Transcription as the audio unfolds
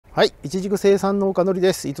はい、いちじく生産農家のり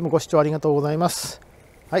です。いつもご視聴ありがとうございます。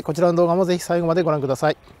はい、こちらの動画もぜひ最後までご覧くだ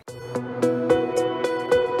さい。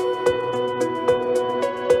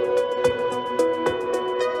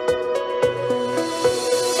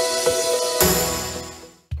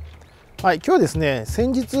はい、今日はですね、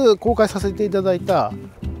先日公開させていただいた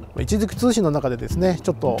いちじく通信の中でですね、ち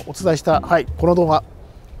ょっとお伝えした、この動画、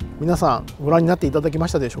皆さんご覧になっていただけま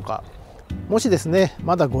したでしょうか。もしですね、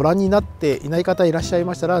まだご覧になっていない方いらっしゃい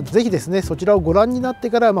ましたら、ぜひですね、そちらをご覧になって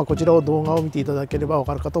から、こちらを動画を見ていただければわ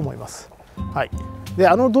かるかと思います。はい、で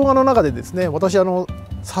動画の中でですね、私撮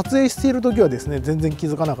影している時はですね、全然気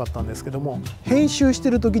づかなかったんですけども、編集して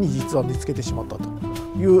いる時に実は見つけてしまったと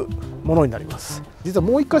いうものになります。実は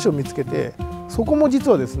もう一箇所見つけて、そこも実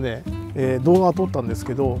はですね、動画を撮ったんです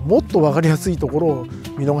けど、もっと分かりやすいところを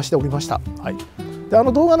見逃しておりました。はい、で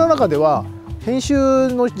動画の中では編集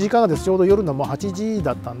の時間がです、ちょうど夜のもう8時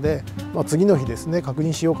だったんで、次の日ですね確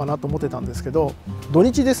認しようかなと思ってたんですけど、土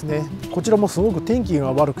日ですね、こちらもすごく天気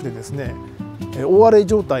が悪くてですね、大荒れ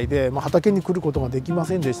状態で、畑に来ることができま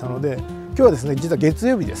せんでしたので、今日はですね実は月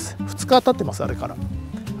曜日です。2日経ってます、あれから。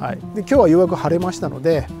はい、で今日はようやく晴れましたの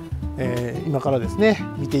で、今からですね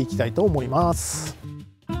見ていきたいと思います。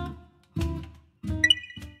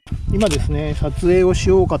今ですね撮影をし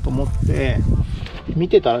ようかと思って見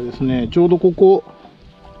てたらですね、ちょうどここ、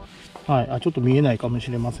ちょっと見えないかもし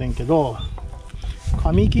れませんけど、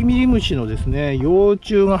カミキリムシのですね幼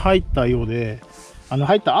虫が入ったようで、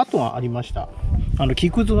入った跡がありました。木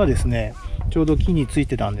くずがですねちょうど木につい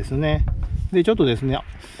てたんですね。でちょっとですね、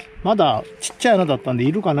まだちっちゃい穴だったんで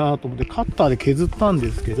いるかなと思ってカッターで削ったんで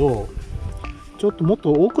すけど、ちょっともっ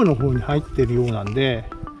と奥の方に入ってるようなんで、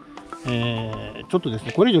ちょっとです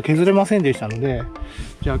ねこれ以上削れませんでしたので、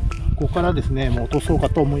じゃあここからですねもう落とそうか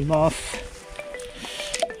と思います。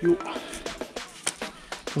よっ、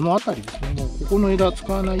この辺りですね、もうここの枝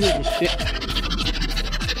使わないようにして、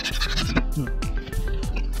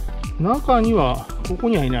中にはここ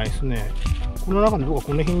にはいないですね。この中のどこか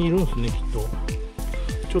この辺にいるんですね、きっと。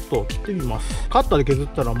ちょっと切ってみます。カッターで削っ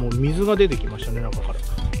たらもう水が出てきましたね、中から。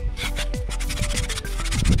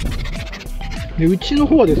でうちの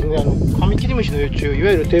方はですね、カミキリムシの幼虫、い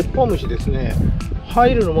わゆるテッポウ虫ですね、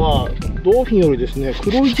入るのはドーフィンよりですね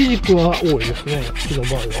黒いちじくが多いですね、うちの場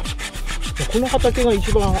合は。この畑が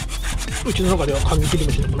一番うちの中ではカミキリ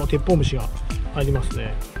ムシのこのテッポウ虫が入ります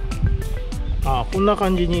ね。こんな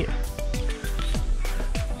感じに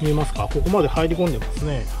見えますか。ここまで入り込んでます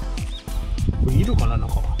ね。これいるかな、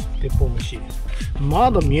中はテッポウ虫。ま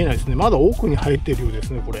だ見えないですね。まだ奥に入ってるようです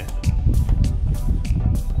ね、これ。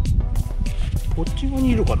こっち側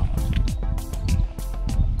にいるかな。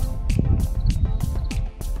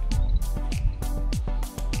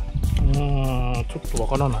ちょっとわ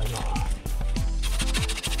からない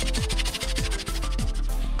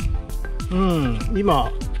な。今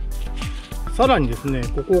さらにですね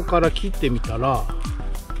ここから切ってみたら、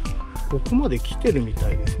ここまで来てるみた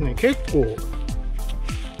いですね。結構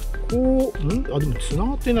こうでも繋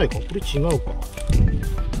がってないか、これ違うか。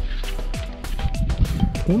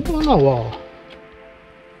この穴は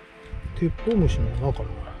テッポウムシの穴かな。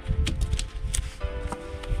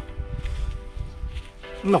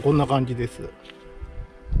こんな感じです。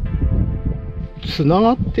つな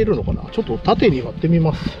がってるのかな。ちょっと縦に割ってみ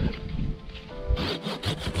ます。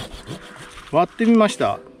割ってみまし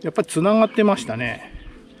た。やっぱりつながってましたね。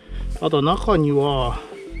ただ中には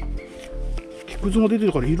木くずが出て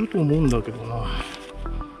るからいると思うんだけどな。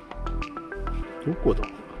どこだ。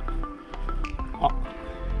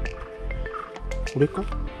これか。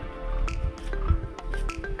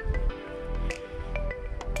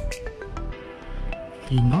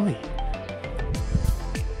いない。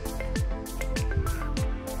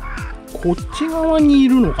こっち側にい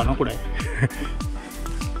るのかな、これ。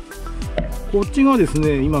こっち側です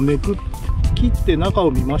ね、今切って中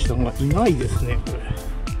を見ましたが、いないですね、これ。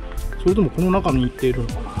それともこの中に行っているの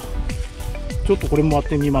かな。ちょっとこれも割っ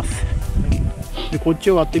てみます。で、こっ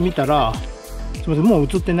ちを割ってみたら、すみません、もう映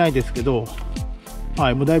ってないですけど、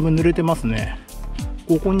もうだいぶ濡れてますね。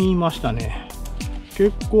ここにいましたね。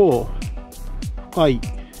結構深い。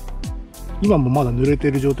今もまだ濡れ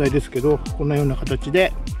てる状態ですけど、こんなような形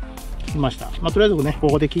でいました。とりあえずね、こ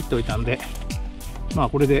こで切っておいたんで、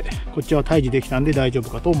これでこっちは退治できたんで大丈夫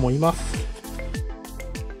かと思います。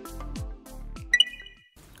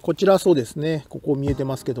こちらそうですね、ここ見えて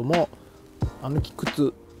ますけども、木く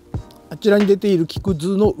ず、あちらに出ている木く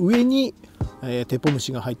ずの上に、テッポウム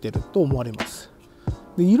シが入っていると思われます。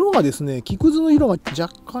で色がですね、木くずの色が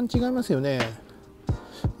若干違いますよね。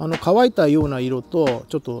乾いたような色と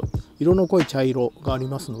ちょっと色の濃い茶色があり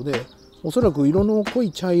ますので、おそらく色の濃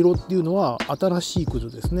い茶色っていうのは新しいク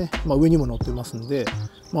ズですね。上にも載ってますんで、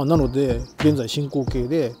なので現在進行形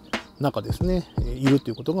で中ですね、いる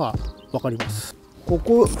ということが分かります。こ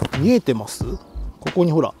こ見えてます？ここ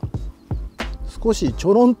にほら少しち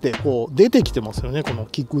ょろんってこう出てきてますよね、この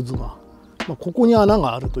木くずが。ここに穴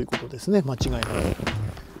があるということですね、間違いなく。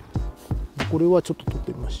これはちょっと取っ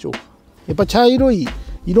てみましょう。やっぱ茶色い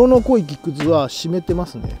色の濃い木くずは湿ってま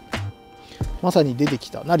すね。まさに出て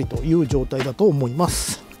きたなりという状態だと思いま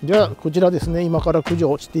す。じゃあこちらですね、今から駆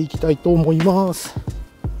除していきたいと思います。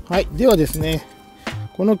はい、ではですね、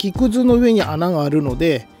この木くずの上に穴があるの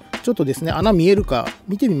で、ちょっとですね、穴見えるか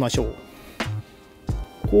見てみましょう。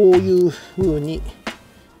こういう風に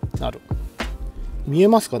なる。見え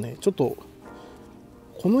ますかね。ちょっと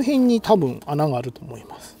この辺に多分穴があると思い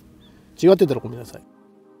ます。違ってたらごめんなさい。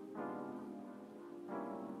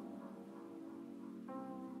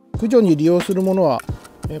駆除に利用するものは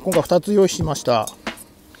今回2つ用意しました。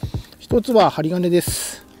1つは針金で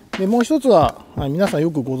す。でもう1つは皆さん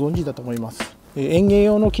よくご存知だと思います。園芸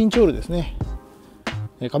用のキンチョールですね。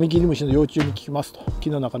カミキリムシの幼虫に効きますと、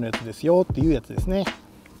木の中のやつですよっていうやつですね。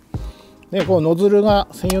でこうノズルが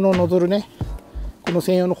専用のノズルね、この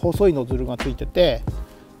専用の細いノズルがついてて、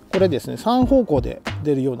これですね3方向で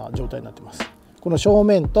出るような状態になってます。この正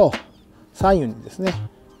面と左右にですね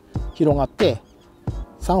広がって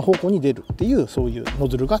3方向に出るっていう、そういうノ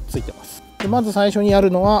ズルがついてます。でまず最初にや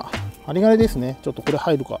るのは針金ですね。ちょっとこれ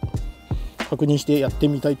入るか確認してやって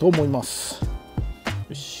みたいと思います。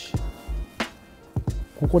よし、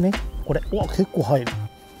ここね、これ結構入る。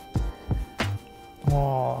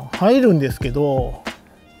入るんですけど、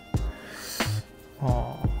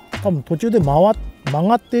多分途中で曲が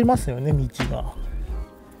ってますよね、道が。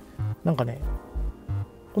なんかね、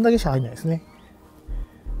こんだけしか入んないですね。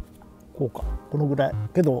こうか、このぐらい。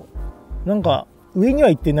けどなんか上には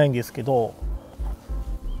行ってないんですけど、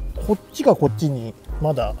こっちがこっちに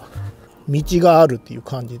まだ道があるっていう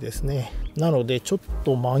感じですね。なのでちょっ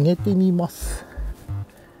と曲げてみます。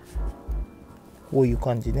こういう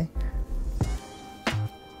感じね。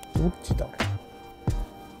どっちだ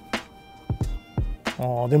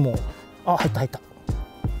ろう。でも入った。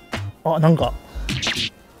な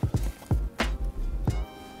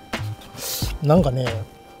んかね、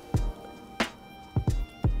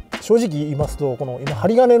正直言いますと、この今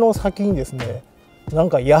針金の先にですね、なん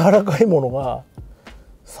か柔らかいものが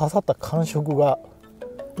刺さった感触が、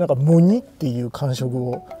なんかムニっていう感触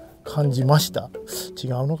を感じました。違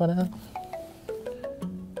うのかな。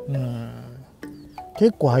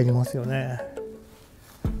結構入りますよね。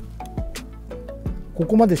こ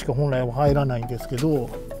こまでしか本来は入らないんですけど、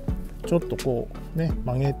ちょっとこうね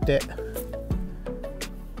曲げて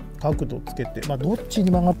角度つけて、どっちに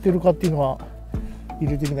曲がってるかっていうのは入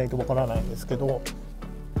れてみないとわからないんですけど、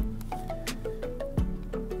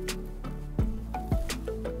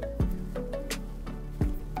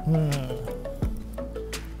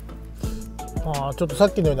ちょっとさ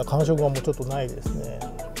っきのような感触はもうちょっとないですね。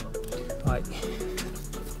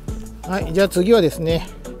はい、じゃあ次はですね、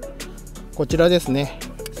こちらですね、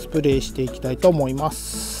スプレーしていきたいと思いま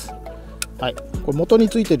す。はい、これ元に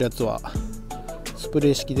ついてるやつはスプ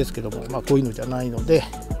レー式ですけども、こういうのじゃないので、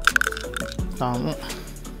一旦ね、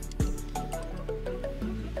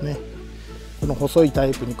この細いタ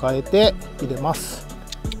イプに変えて入れます。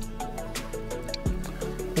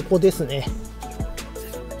ここですね。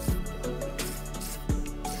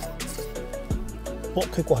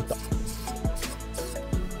結構入った。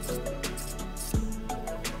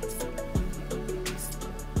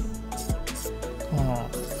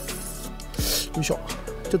よいしょ。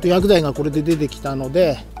ちょっと薬剤がこれで出てきたの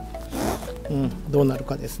で、どうなる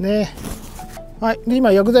かですね。はい、で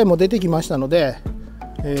今薬剤も出てきましたので、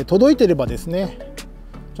届いてればですね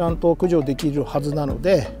ちゃんと駆除できるはずなの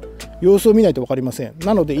で、様子を見ないと分かりません。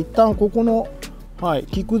なので一旦ここの、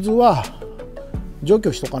木くずは除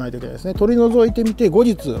去しとかないといけないですね。取り除いてみて、後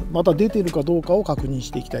日また出ているかどうかを確認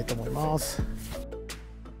していきたいと思います。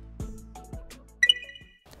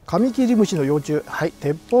カミキリムシの幼虫、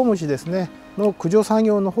テッポウムシですねの駆除作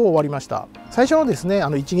業の方終わりました。最初のですね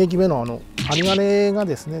一撃目の針金が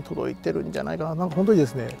ですね届いてるんじゃないかな。なんか本当にで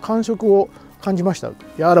すね感触を感じました。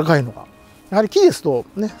柔らかいのが、やはり木ですと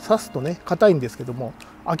ね刺すとね硬いんですけども、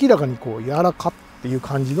明らかにこう柔らかっていう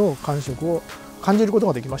感じの感触を感じること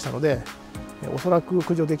ができましたので、おそらく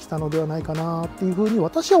駆除できたのではないかなっていうふうに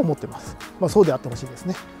私は思ってます。そうであってほしいです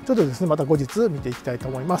ね。ちょっとですねまた後日見ていきたいと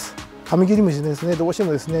思います。カミキリムシですね、どうして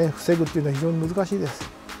もですね防ぐっていうのは非常に難しいです。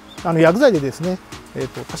薬剤でですね、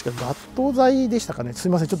確かガット剤でしたかね、す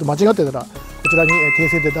みません、ちょっと間違ってたらこちらに訂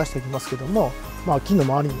正で出しておきますけども、木の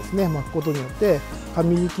周りにですね巻くことによってカ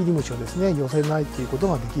ミキリムシをですね寄せないっていうこと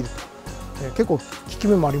ができると、結構効き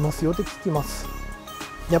目もありますよって聞きます。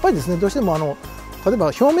やっぱりですねどうしても例えば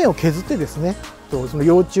表面を削ってですねその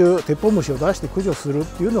幼虫テッポウムシを出して駆除するっ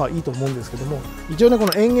ていうのはいいと思うんですけども、一応ねこ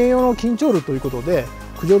の園芸用のキンチョールということで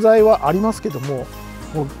駆除剤はありますけども、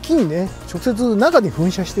もう木にね直接中に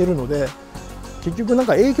噴射しているので結局なん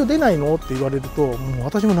か影響出ないのって言われると、もう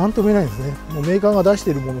私も何とも言えないんですね。もうメーカーが出し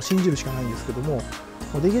ているものを信じるしかないんですけども、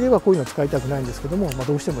できればこういうのは使いたくないんですけども、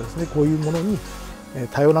どうしてもですねこういうものに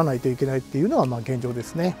頼らないといけないっていうのは現状で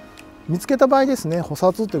すね。見つけた場合ですね、捕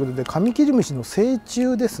殺ということでカミキリムシの成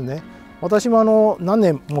虫ですね。私も何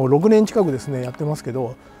年もう6年近くですねやってますけ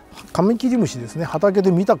ど、カミキリムシですね畑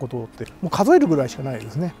で見たことってもう数えるぐらいしかないで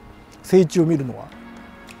すね、成虫を見るのは。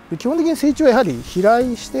で基本的に成虫はやはり飛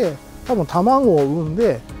来して多分卵を産ん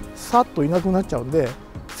でさっといなくなっちゃうんで、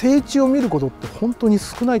成虫を見ることって本当に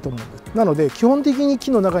少ないと思うんです。なので基本的に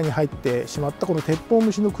木の中に入ってしまったこのテッポウ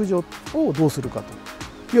ムシの駆除をどうするかと、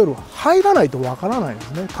いわゆる入らないとわからないんで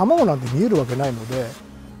すね。卵なんて見えるわけないので、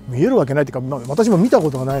見えるわけないっていうか、私も見たこ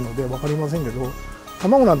とがないので分かりませんけど、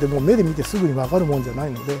卵なんてもう目で見てすぐに分かるもんじゃな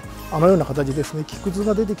いので、あのような形ですね木くず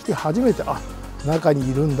が出てきて初めて中に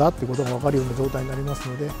いるんだってことが分かるような状態になります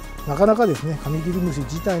ので、なかなかですねカミキリムシ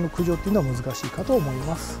自体の駆除っていうのは難しいかと思い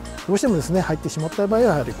ます。どうしてもですね入ってしまった場合は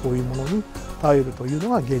やはりこういうものに頼るというの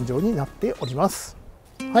が現状になっております。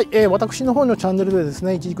はい、私の方のチャンネルでです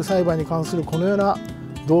ねいちじく栽培に関するこのような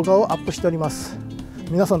動画をアップしております。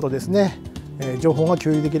皆さんとですね情報が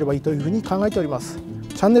共有できればいいというふうに考えております。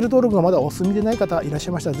チャンネル登録がまだお済みでない方いらっし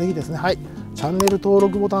ゃいましたら、ぜひですね、はい、チャンネル登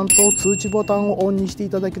録ボタンと通知ボタンをオンにして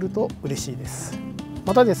いただけると嬉しいです。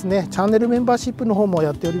またですね、チャンネルメンバーシップの方も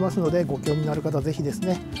やっておりますので、ご興味のある方はぜひです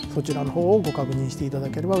ね、そちらの方をご確認していただ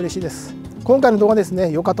ければ嬉しいです。今回の動画です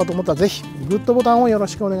ね、良かったと思ったらぜひグッドボタンをよろ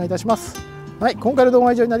しくお願いいたします。はい、今回の動画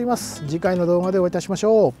は以上になります。次回の動画でお会いいたしまし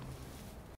ょう。